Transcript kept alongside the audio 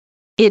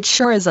It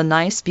sure is a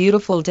nice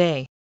beautiful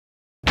day.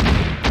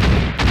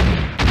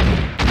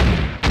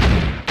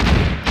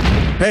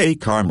 Hey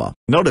Karma,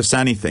 notice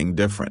anything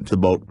different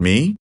about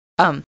me?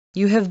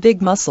 You have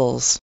big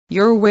muscles,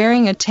 you're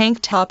wearing a tank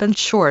top and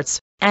shorts,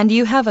 and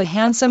you have a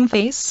handsome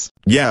face?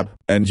 Yep,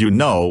 and you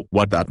know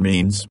what that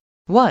means?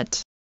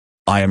 What?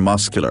 I am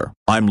muscular.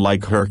 I'm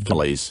like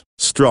Hercules,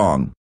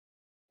 strong.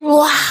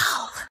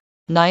 Wow!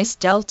 Nice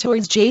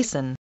deltoids,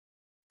 Jason.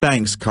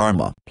 Thanks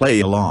Karma, play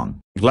along.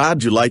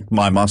 Glad you like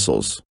my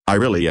muscles. I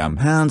really am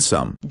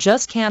handsome.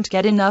 Just can't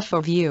get enough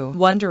of you.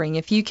 Wondering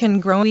if you can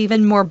grow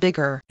even more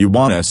bigger. You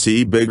wanna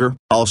see bigger?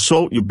 I'll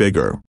show you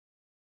bigger.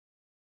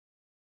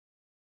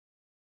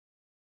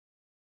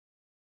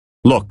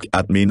 Look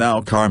at me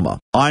now Karma.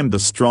 I'm the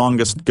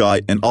strongest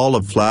guy in all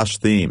of Flash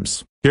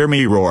themes. Hear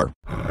me roar.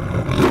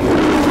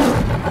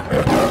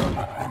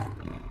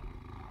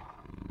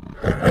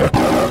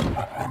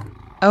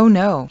 Oh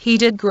no, he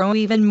did grow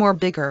even more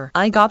bigger.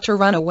 I got to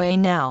run away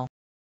now.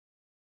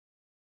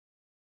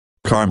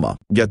 Karma,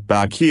 get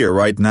back here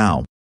right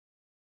now.